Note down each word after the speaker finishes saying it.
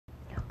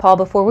Paul,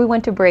 before we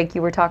went to break,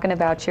 you were talking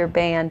about your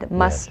band,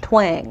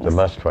 Mustwangs. The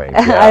Mustwangs,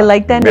 I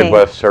like that name.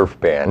 Midwest surf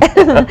band.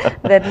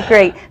 That's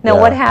great. Now,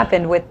 what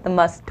happened with the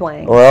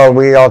Mustwangs? Well,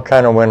 we all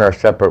kind of went our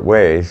separate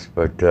ways,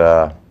 but,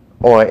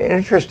 an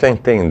interesting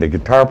thing, the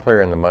guitar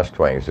player in the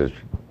Mustwangs is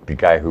the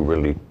guy who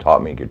really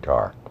taught me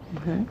guitar.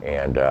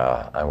 And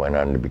I went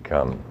on to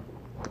become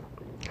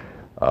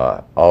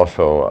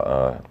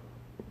also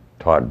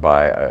taught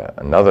by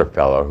another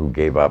fellow who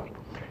gave up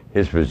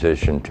his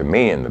position to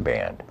me in the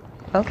band.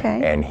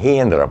 Okay. And he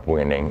ended up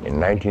winning in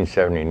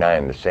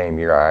 1979, the same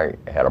year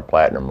I had a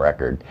platinum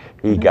record.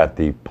 He got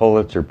the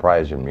Pulitzer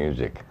Prize in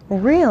Music.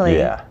 Really?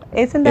 Yeah.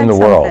 Isn't that in the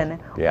something? World.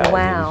 Yeah,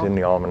 wow. he's in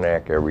the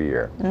almanac every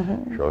year.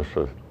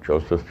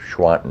 Joseph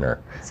Schwantner.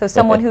 So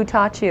someone who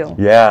taught you.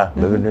 Yeah,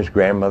 lived in his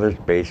grandmother's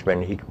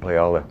basement. He could play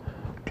all the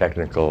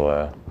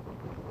technical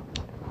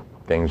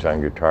things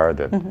on guitar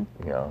that, you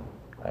know,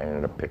 I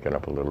ended up picking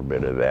up a little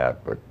bit of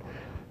that, but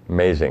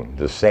amazing.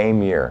 The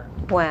same year.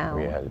 Wow.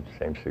 We had the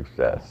same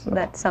success. So.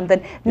 That's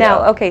something.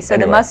 Now, okay, so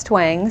anyway, the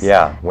Mustwangs.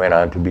 Yeah, went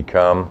on to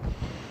become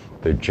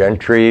the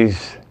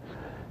Gentrys,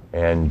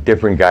 and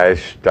different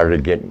guys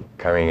started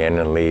coming in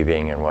and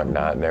leaving and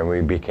whatnot. And then we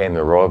became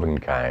the Roving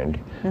Kind.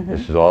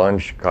 This is all in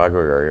the Chicago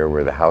area.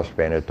 We're the house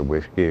band at the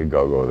Whiskey A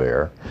Go-Go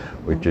there,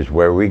 which is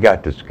where we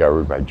got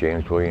discovered by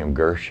James William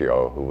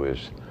Gershio, who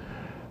was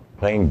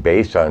playing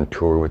bass on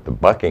tour with the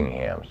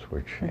Buckinghams,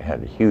 which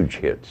had huge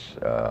hits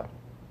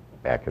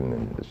back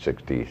in the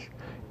 60s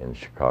in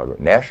Chicago,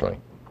 nationally,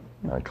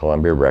 on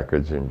Columbia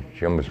Records. And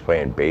Jim was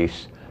playing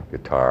bass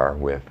guitar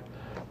with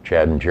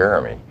Chad and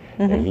Jeremy.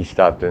 And he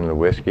stopped in the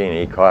Whiskey and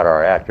he caught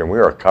our act. And we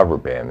were a cover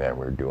band then.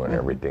 We were doing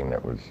everything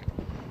that was,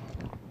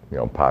 you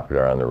know,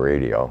 popular on the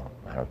radio.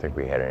 I don't think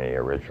we had any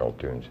original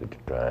tunes at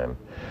the time.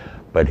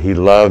 But he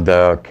loved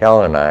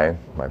Cal and I,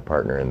 my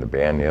partner in the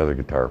band, the other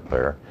guitar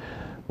player,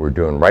 were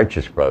doing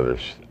Righteous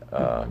Brothers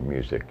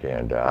music.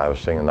 And I was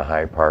singing the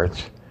high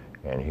parts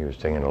and he was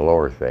singing the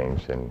lower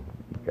things. And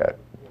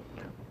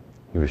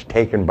he was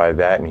taken by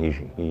that, and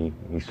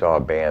he saw a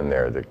band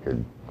there that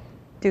could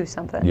do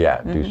something.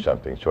 Yeah, do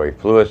something. So he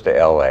flew us to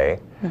LA,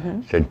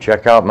 said,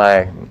 check out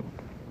I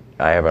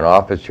have an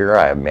office here,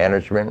 I have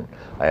management,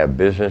 I have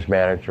business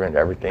management,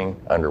 everything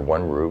under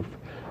one roof,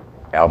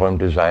 album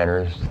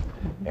designers,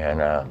 and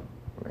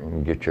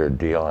get you a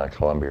deal on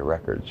Columbia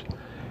Records.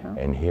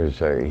 And he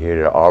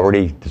had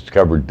already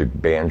discovered the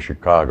band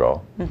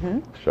Chicago,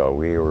 so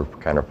we were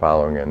kind of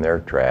following in their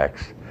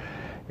tracks,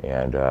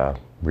 and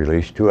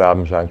released 2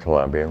 albums on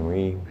Columbia, and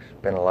we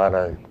spent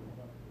a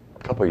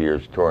couple of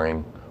years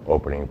touring,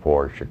 opening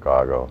for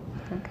Chicago,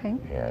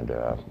 and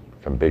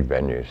some big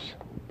venues,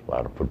 a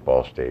lot of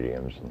football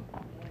stadiums.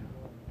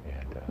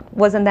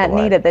 Wasn't that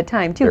neat at the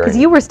time too? Because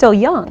you were still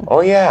young.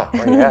 Oh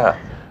yeah,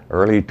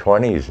 early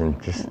 20s, and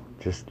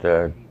just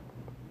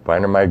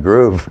finding my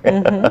groove.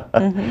 And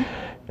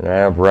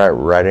I was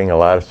writing a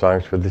lot of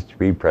songs for the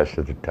Speed Press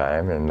at the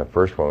time, and the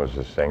first one was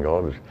a single.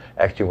 It was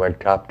actually went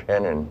top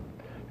 10 in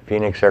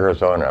Phoenix,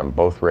 Arizona, on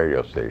both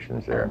radio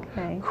stations there.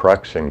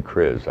 Crux and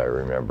Criz, I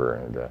remember.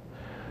 And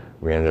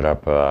we ended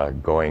up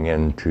going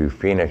into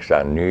Phoenix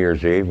on New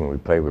Year's Eve, and we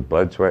played with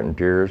Blood, Sweat, and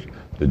Tears,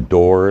 The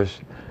Doors,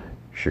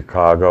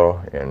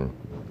 Chicago, and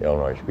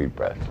Illinois Speed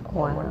Press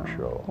all in one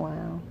show.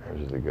 Wow.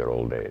 Those are the good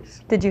old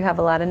days. Did you have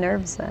a lot of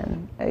nerves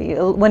then?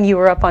 When you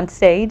were up on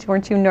stage,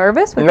 weren't you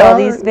nervous with all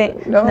these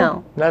things?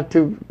 No, not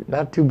too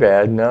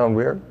bad. No,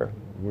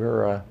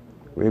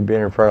 we've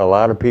been in front of a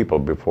lot of people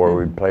before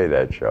we play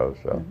that show.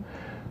 So,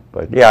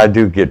 but yeah, I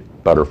do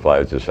get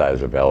butterflies the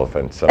size of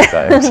elephants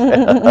sometimes.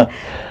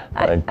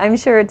 I'm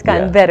sure it's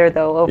gotten better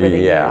though over the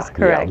years.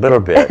 Correct. Yeah, a little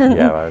bit.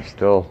 Yeah, I'm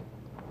still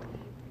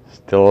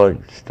a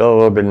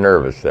little bit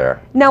nervous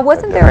there. Now,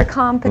 wasn't there a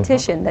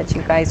competition that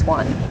you guys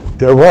won?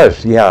 There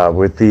was, yeah,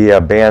 with the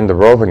band The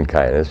Roving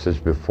Kind. This is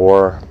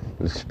before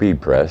the Speed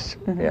Press,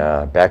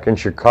 back in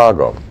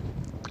Chicago,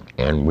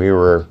 and we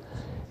were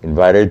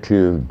invited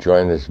to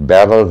join this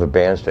Battle of the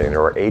Bands thing.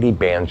 There were 80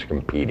 bands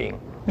competing,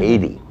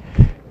 80.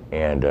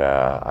 And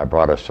I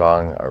brought a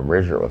song,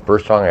 the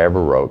first song I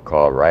ever wrote,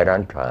 called Right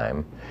on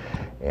Time.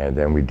 And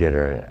then we did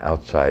an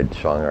outside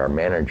song our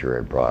manager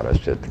had brought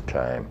us at the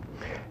time,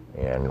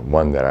 and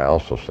one that I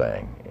also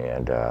sang.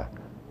 And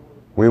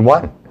we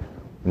won.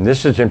 And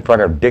this is in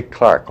front of Dick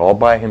Clark, all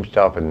by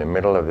himself in the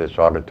middle of this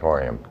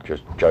auditorium,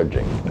 just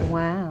judging.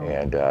 Wow.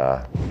 And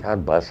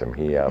God bless him.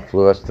 He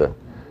flew us to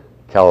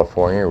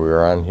California. We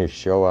were on his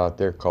show out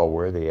there called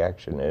Where the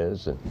Action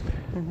Is,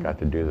 and got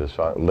to do the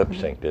song,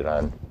 lip-synced it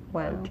on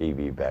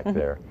TV back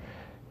there.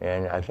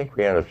 And I think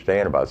we ended up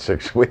staying about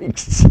 6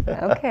 weeks.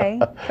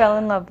 Okay, fell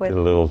in love with Did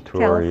a little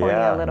tour, California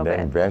a little and then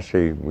bit.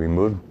 Eventually we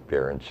moved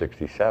there in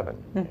 '67.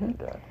 And,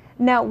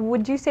 now,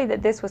 would you say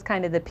that this was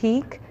kind of the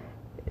peak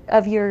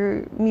of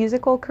your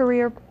musical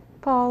career,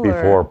 Paul?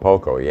 Before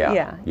Poco, yeah.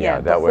 Yeah,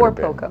 that before would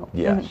have Poco.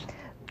 been, yes.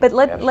 But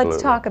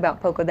let's talk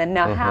about Poco then.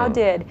 Now,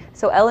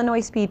 so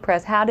Illinois Speed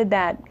Press, how did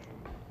that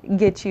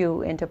get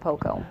you into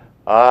Poco?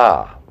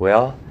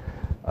 Well,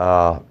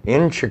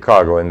 In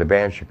Chicago, in the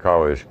band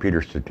Chicago, is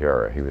Peter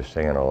Cetera. He was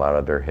singing a lot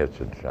of their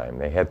hits at the time.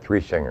 They had 3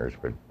 singers,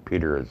 but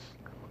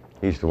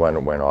he's the one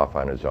that went off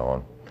on his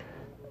own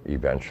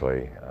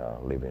eventually,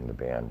 leaving the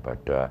band.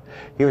 But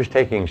he was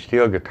taking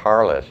steel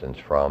guitar lessons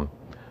from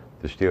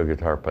the steel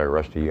guitar player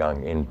Rusty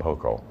Young in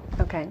Poco.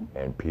 Okay.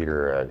 And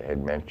Peter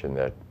had mentioned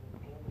that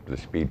the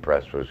speed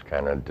press was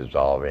kind of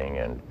dissolving,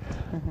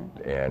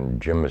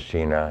 and Jim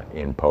Messina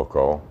in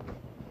Poco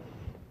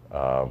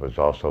was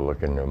also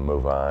looking to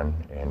move on,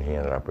 and he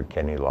ended up with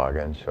Kenny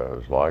Loggins. So it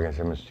was Loggins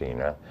and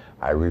Messina.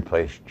 I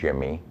replaced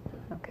Jimmy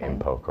in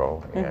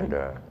Poco, and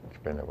it's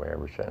been that way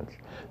ever since.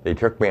 They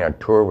took me on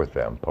tour with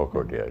them,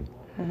 Poco did,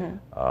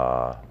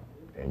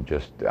 and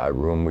just I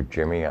roomed with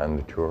Jimmy on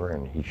the tour,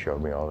 and he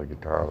showed me all the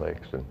guitar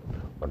licks and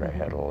what I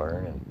had to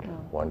learn.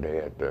 And one day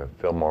at the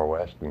Fillmore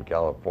West in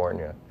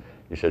California,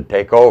 he said,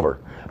 "Take over."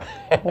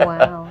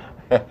 Wow.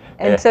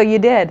 And so you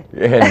did.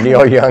 And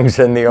Neil Young's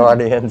in the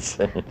audience.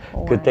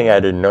 Wow. Good thing I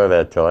didn't know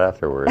that till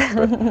afterwards.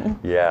 But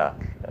yeah,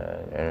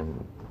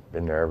 and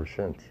been there ever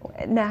since.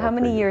 Now, how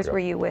many years were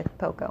you with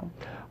Poco?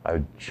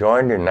 I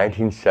joined in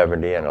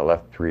 1970, and I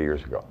left 3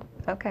 years ago.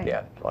 Okay.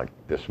 Yeah, like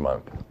this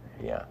month.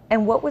 Yeah.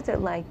 And what was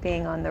it like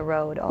being on the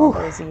road all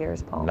those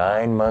years, Paul?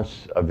 9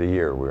 months of the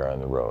year we were on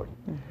the road,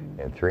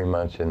 and 3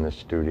 months in the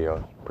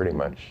studio, pretty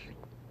much.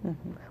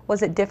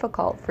 Was it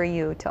difficult for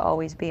you to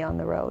always be on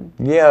the road?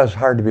 Yeah, it's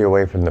hard to be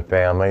away from the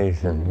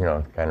families and, you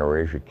know, kind of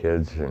raise your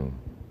kids and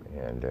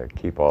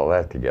keep all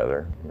that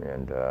together.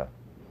 And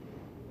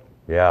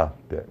yeah,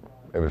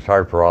 it was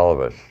hard for all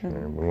of us.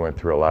 And we went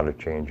through a lot of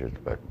changes,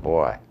 but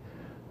boy,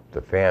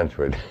 the fans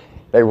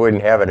they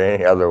wouldn't have it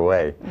any other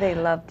way. They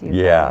loved you.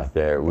 Yeah,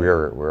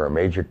 we're a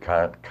major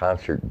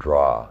concert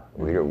draw.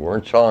 We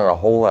weren't selling a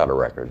whole lot of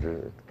records,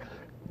 you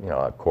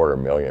know,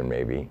 250,000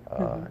 maybe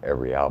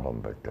every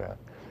album, but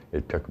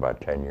it took about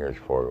 10 years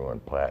before we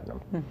went platinum.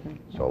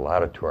 So a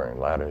lot of touring,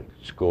 a lot of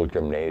school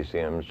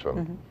gymnasiums,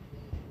 from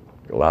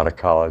a lot of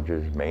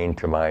colleges, Maine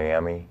to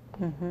Miami,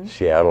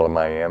 Seattle to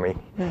Miami.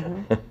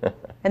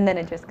 And then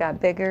it just got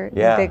bigger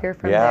and bigger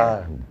from there.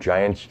 Yeah,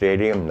 giant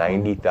stadium,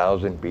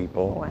 90,000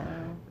 people.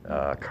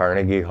 Wow.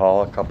 Carnegie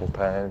Hall a couple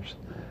times,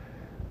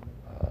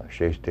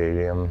 Shea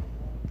Stadium,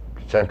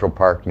 Central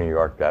Park, New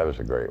York. That was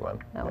a great one.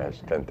 That's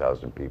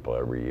 10,000 people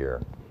every year.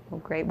 Well,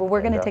 great. Well,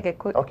 we're going to take a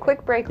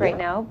quick break right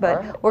now,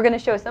 but right. we're going to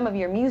show some of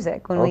your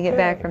music when we get Okay.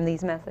 back from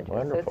these messages.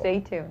 Wonderful. So stay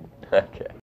tuned. Okay.